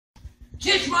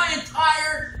Kiss my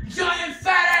entire giant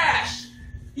fat ass!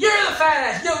 You're the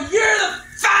fat ass! No, you're the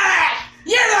fat ass!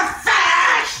 You're the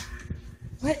fat ass!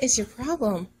 What is your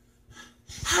problem?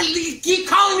 How do you keep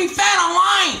calling me fat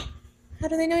online? How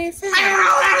do they know you're fat? I don't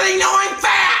know how they know I'm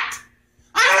fat!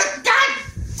 God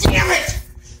damn it!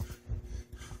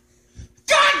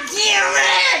 God damn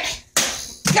it!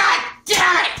 God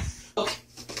damn it! Okay.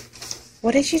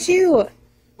 What did you do?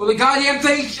 Well, the goddamn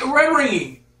thing's red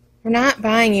ringing. We're not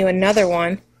buying you another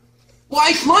one. Well,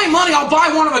 it's my money. I'll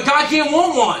buy one if I goddamn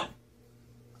want one.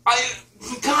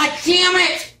 God damn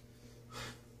it!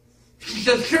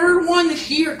 The third one this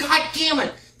year. God damn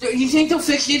it! You think they'll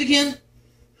fix it again?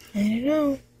 I don't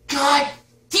know. God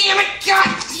damn it!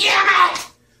 God damn it!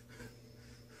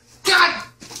 God.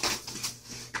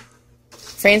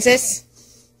 Francis?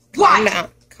 What? Calm down.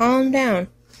 Calm down.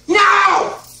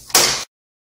 No!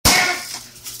 Damn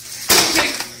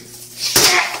it!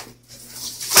 Shit!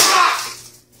 Fuck!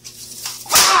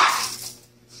 Fuck!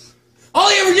 All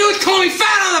you ever do is call me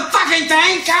fat on the fucking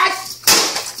thing, God!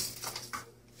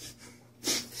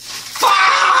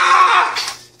 Fuck!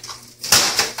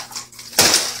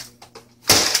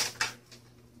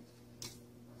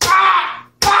 Fuck!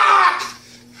 Fuck!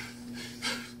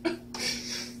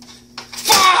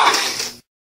 Fuck!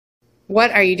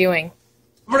 What are you doing?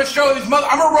 I'm gonna show his mother.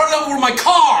 I'm gonna run over my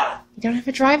car. You don't have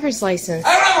a driver's license.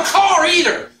 I don't have a car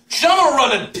either. So I'm gonna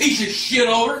run a piece of shit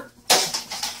over.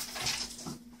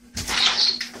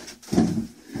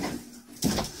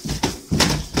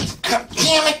 God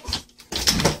damn it!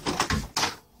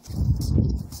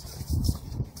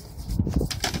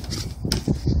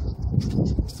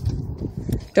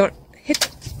 Don't hit.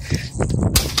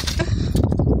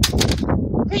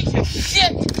 Piece of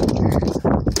shit!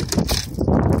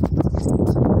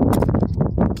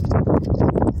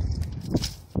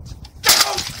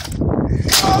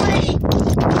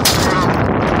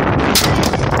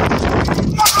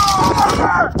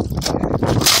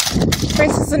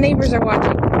 Francis, the neighbors are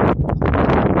watching.